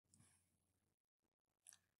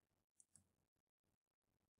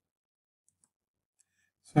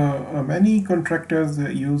Many contractors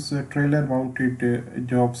use trailer-mounted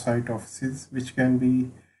job site offices, which can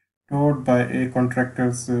be towed by a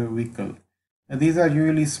contractor's vehicle. These are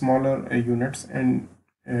usually smaller units and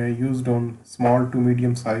used on small to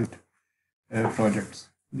medium-sized projects.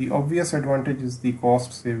 The obvious advantage is the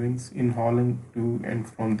cost savings in hauling to and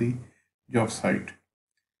from the job site.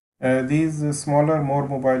 These smaller, more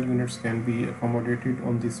mobile units can be accommodated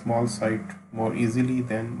on the small site more easily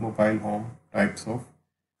than mobile home types of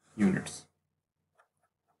units.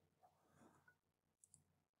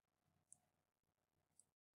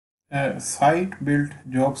 Site built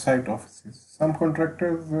job site offices. Some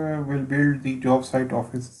contractors will build the job site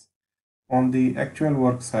office on the actual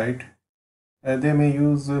work site. They may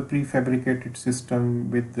use a prefabricated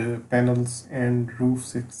system with panels and roof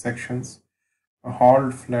sections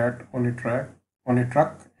hauled flat on a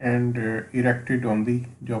truck and erected on the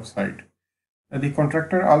job site. The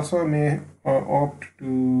contractor also may opt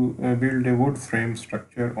to build a wood frame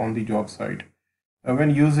structure on the job site.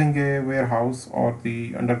 When using a warehouse or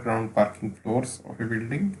the underground parking floors of a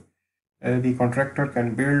building, the contractor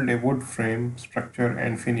can build a wood frame structure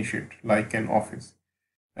and finish it like an office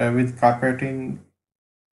with carpeting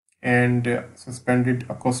and suspended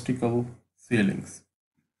acoustical ceilings.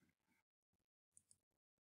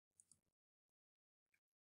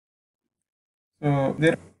 So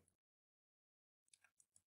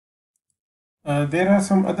there are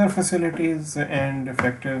some other facilities and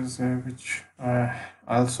factors which are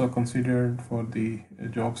also considered for the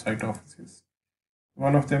job site offices.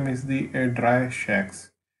 One of them is the dry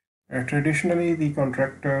shacks. Traditionally, the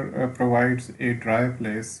contractor provides a dry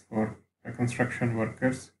place for construction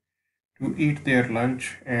workers to eat their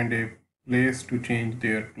lunch and a place to change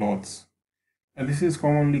their clothes. This is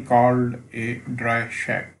commonly called a dry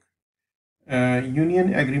shack.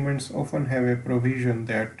 Union agreements often have a provision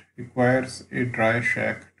that requires a dry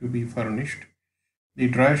shack to be furnished. The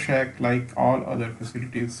dry shack, like all other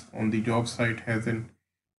facilities on the job site, has an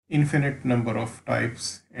infinite number of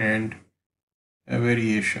types and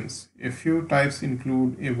variations. A few types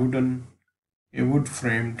include a wood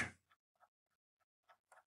framed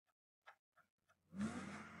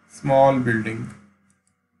small building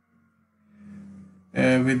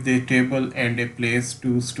with a table and a place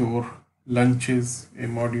to store lunches, a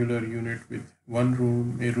modular unit with a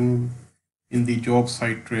room in the job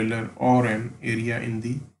site trailer, or an area in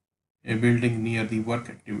the a building near the work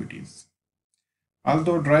activities.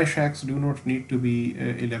 Although dry shacks do not need to be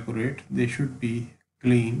elaborate, they should be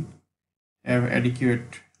clean, have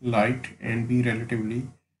adequate light, and be relatively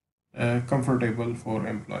comfortable for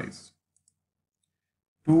employees.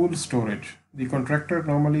 Tool storage. The contractor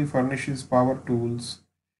normally furnishes power tools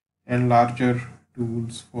and larger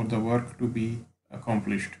tools for the work to be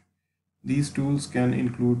accomplished. These tools can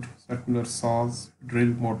include circular saws, drill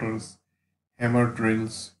motors, hammer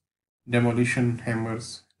drills, demolition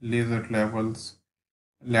hammers, laser levels,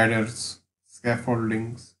 ladders,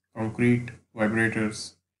 scaffoldings, concrete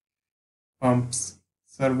vibrators, pumps,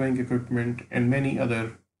 surveying equipment, and many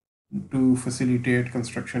other to facilitate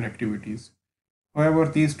construction activities. However,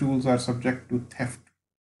 these tools are subject to theft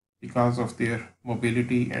because of their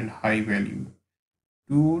mobility and high value.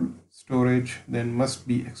 Tool storage then must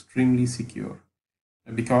be extremely secure.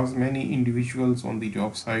 Because many individuals on the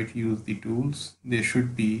job site use the tools, they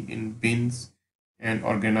should be in bins and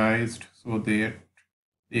organized so that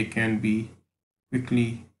they can be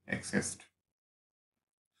quickly accessed.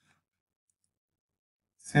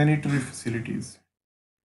 Sanitary facilities.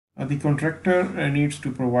 The contractor needs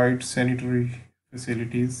to provide sanitary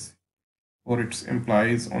facilities for its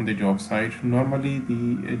employees on the job site. Normally,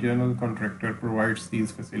 the general contractor provides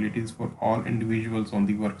these facilities for all individuals on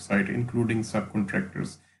the work site, including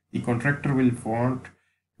subcontractors. The contractor will want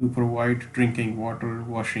to provide drinking water,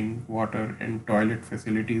 washing water, and toilet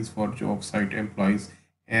facilities for job site employees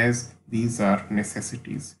as these are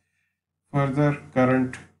necessities. Further,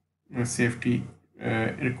 current safety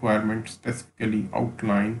requirements specifically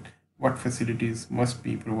outline what facilities must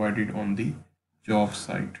be provided on the job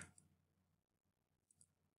site.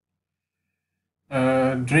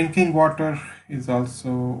 Drinking water is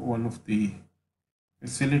also one of the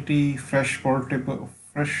facility. Fresh portable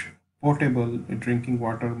drinking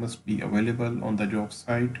water must be available on the job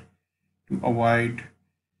site to avoid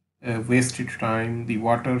wasted time. The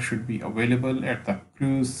water should be available at the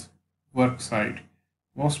crew's work site.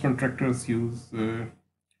 Most contractors use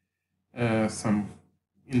some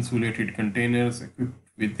insulated containers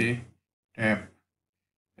equipped with a tap.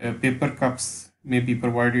 Paper cups may be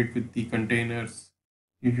provided with the containers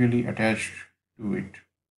usually attached to it.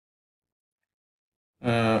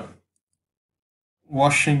 Uh,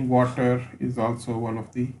 Washing water is also one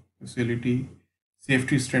of the facility.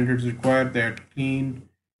 Safety standards require that clean,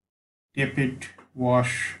 tepid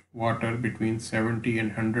wash water between 70 and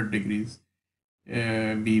 100 degrees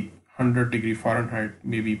be 100-degree Fahrenheit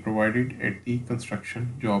may be provided at the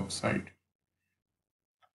construction job site.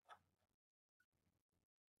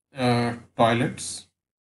 Toilets.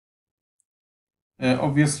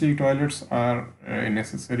 Obviously, toilets are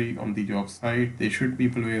necessary on the job site. They should be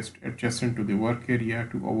placed adjacent to the work area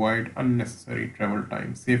to avoid unnecessary travel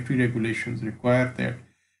time. Safety regulations require that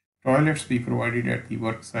toilets be provided at the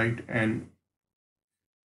work site uh,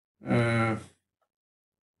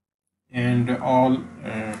 and all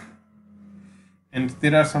and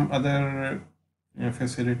there are some other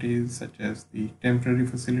facilities such as the temporary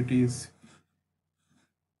facilities.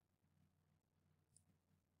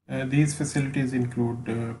 These facilities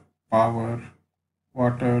include power,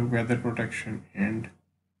 water, weather protection, and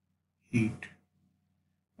heat.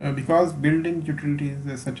 Because building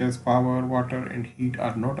utilities such as power, water, and heat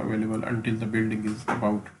are not available until the building is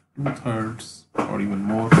about two-thirds or even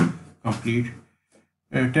more complete,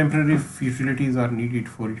 temporary utilities are needed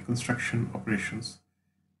for construction operations.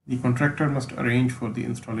 The contractor must arrange for the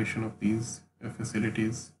installation of these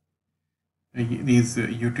facilities, these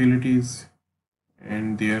utilities,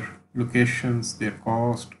 and their locations, their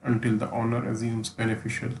cost until the owner assumes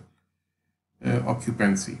beneficial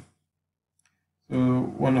occupancy. So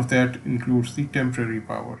one of that includes the temporary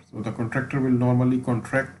power. So the contractor will normally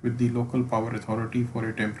contract with the local power authority for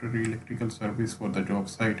a temporary electrical service for the job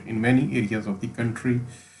site. In many areas of the country,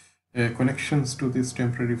 connections to this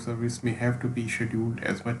temporary service may have to be scheduled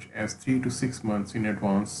as much as 3 to 6 months in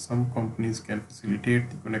advance. Some companies can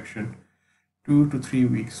facilitate the connection 2 to 3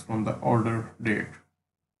 weeks from the order date.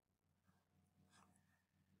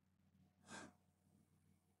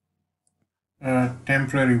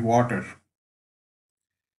 Temporary water.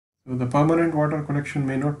 So the permanent water connection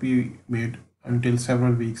may not be made until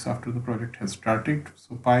several weeks after the project has started.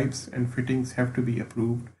 So pipes and fittings have to be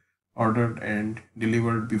approved, ordered, and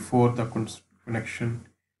delivered before the connection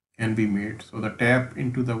can be made. So the tap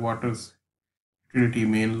into the water's utility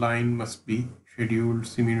main line must be scheduled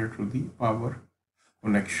similar to the power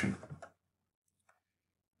connection.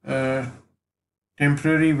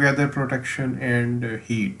 Temporary weather protection and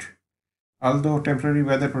heat. Although temporary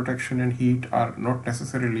weather protection and heat are not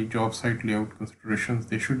necessarily job site layout considerations,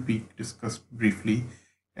 they should be discussed briefly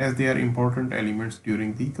as they are important elements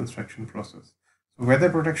during the construction process. So weather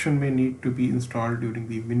protection may need to be installed during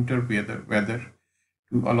the winter weather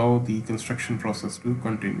to allow the construction process to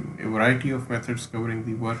continue. A variety of methods covering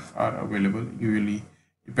the work are available, usually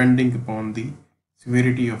depending upon the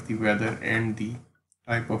severity of the weather and the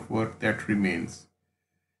type of work that remains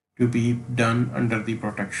to be done under the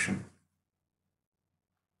protection.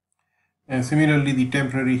 Similarly, the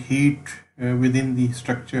temporary heat within the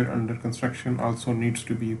structure under construction also needs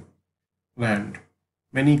to be planned.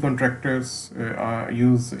 Many contractors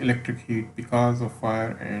use electric heat because of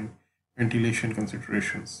fire and ventilation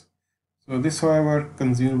considerations. So this, however,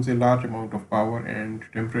 consumes a large amount of power, and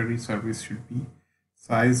temporary service should be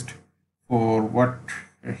sized for what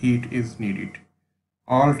heat is needed.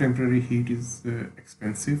 All temporary heat is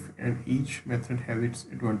expensive, and each method has its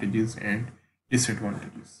advantages and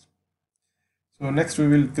disadvantages. So next we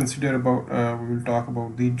will talk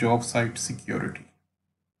about the job site security.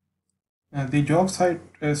 The job site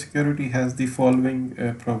security has the following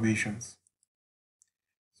provisions.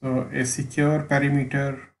 So a secure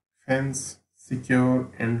perimeter, fence, secure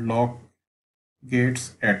and lock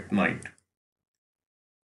gates at night.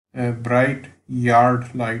 Bright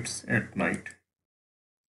yard lights at night.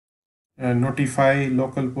 Notify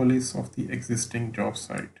local police of the existing job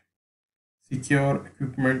site. Secure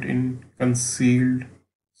equipment in concealed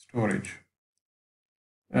storage.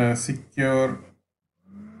 Secure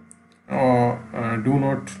or do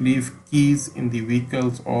not leave keys in the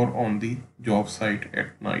vehicles or on the job site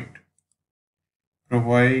at night.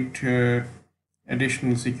 Provide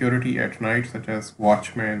additional security at night, such as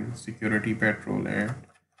watchman, security patrol, and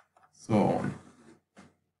so on.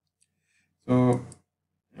 So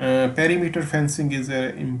perimeter fencing is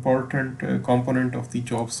an important component of the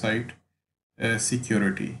job site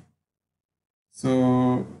security.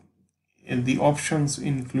 So the options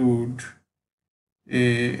include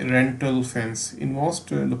a rental fence. In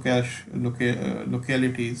most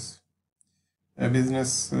localities, a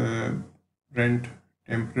business rent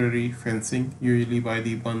temporary fencing, usually by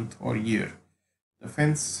the month or year. The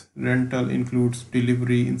fence rental includes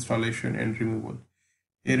delivery, installation, and removal.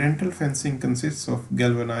 A rental fencing consists of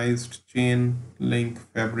galvanized chain link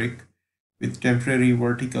fabric with temporary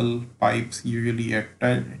vertical pipes, usually at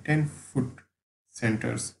 10 foot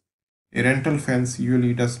centers. A rental fence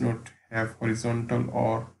usually does not have horizontal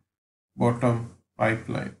or bottom pipe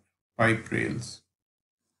rails.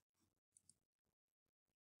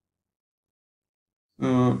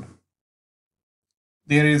 So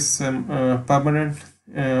there is some permanent.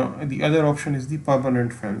 The other option is the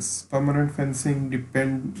permanent fence. Permanent fencing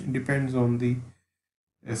depends on the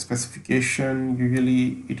specification.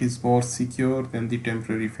 Usually, it is more secure than the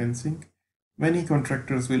temporary fencing. Many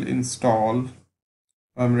contractors will install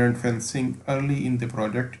permanent fencing early in the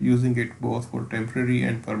project, using it both for temporary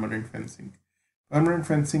and permanent fencing. Permanent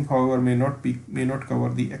fencing, however, may not cover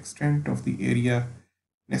the extent of the area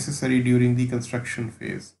necessary during the construction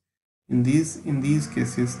phase. In these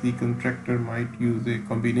cases, the contractor might use a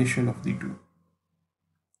combination of the two.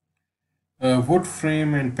 Wood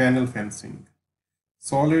frame and panel fencing.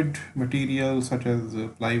 Solid materials such as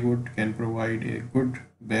plywood can provide a good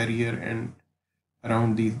barrier and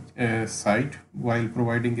around the site while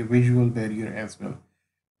providing a visual barrier as well.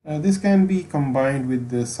 This can be combined with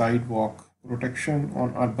the sidewalk protection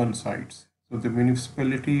on urban sites. So the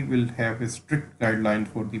municipality will have a strict guideline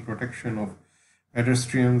for the protection of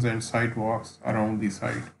pedestrians and sidewalks around the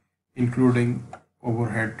site, including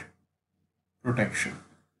overhead protection.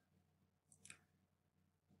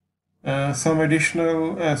 Some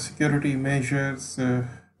additional security measures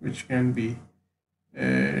which can be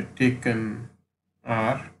taken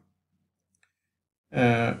are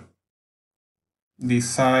the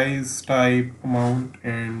size, type, amount,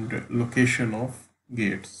 and location of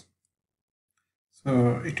gates.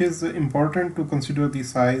 So it is important to consider the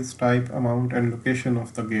size, type, amount, and location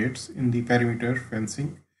of the gates in the perimeter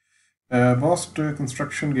fencing. Most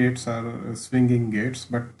construction gates are swinging gates,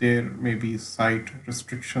 but there may be site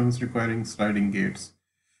restrictions requiring sliding gates.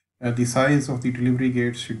 The size of the delivery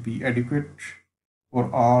gates should be adequate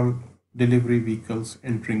for all delivery vehicles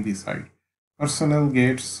entering the site. Personnel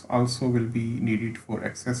gates also will be needed for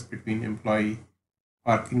access between employee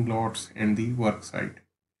parking lots and the work site.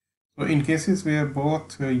 So in cases where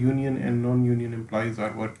both union and non-union employees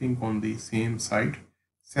are working on the same site,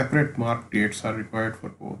 separate marked gates are required for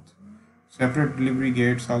both. Separate delivery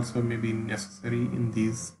gates also may be necessary in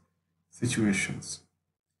these situations.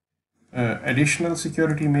 Additional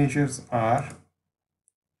security measures are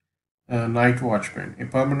night watchman. A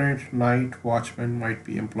permanent night watchman might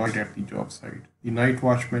be employed at the job site. The night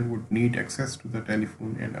watchman would need access to the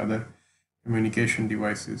telephone and other communication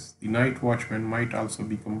devices. The night watchman might also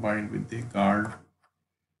be combined with a guard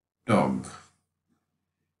dog.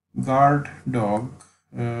 Guard dog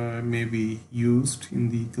may be used in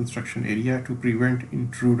the construction area to prevent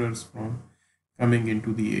intruders from coming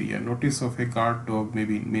into the area. Notice of a guard dog may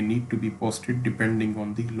need to be posted depending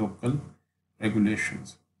on the local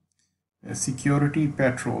regulations. A security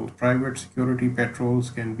patrol. Private security patrols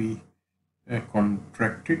can be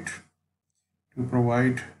contracted to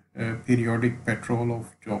provide periodic patrol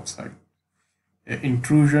of job site.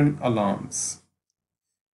 Intrusion alarms.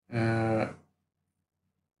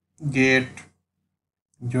 Gate,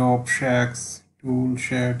 job shacks, tool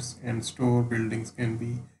sheds, and store buildings can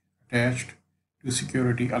be attached to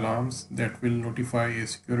security alarms that will notify a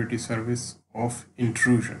security service of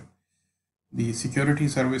intrusion. The security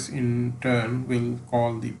service in turn will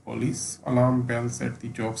call the police. Alarm bells at the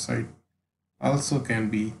job site also can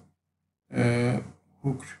be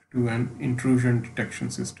hooked to an intrusion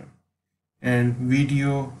detection system. And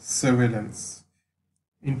video surveillance.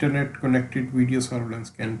 Internet connected video surveillance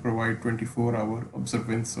can provide 24-hour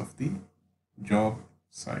observance of the job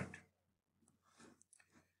site.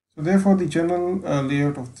 So therefore, the general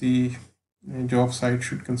layout of the job site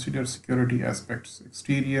should consider security aspects.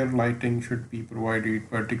 Exterior lighting should be provided,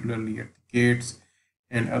 particularly at the gates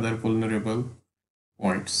and other vulnerable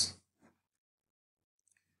points.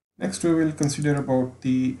 Next, we will consider about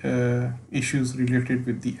the issues related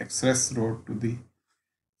with the access road to the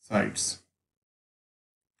sites.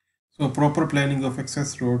 So proper planning of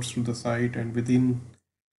access roads to the site and within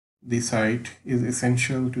the site is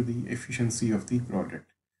essential to the efficiency of the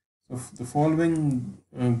project. So the following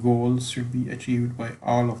goals should be achieved by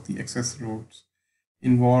all of the access roads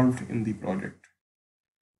involved in the project.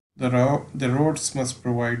 The roads must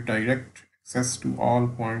provide direct access to all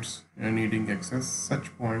points needing access.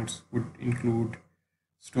 Such points would include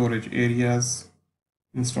storage areas,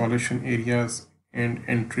 installation areas, and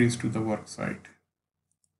entries to the work site.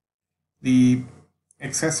 The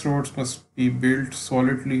access roads must be built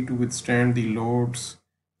solidly to withstand the loads,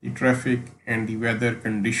 the traffic, and the weather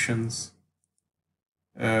conditions.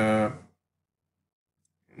 The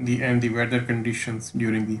weather conditions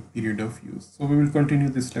during the period of use. So we will continue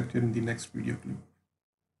this lecture in the next video clip.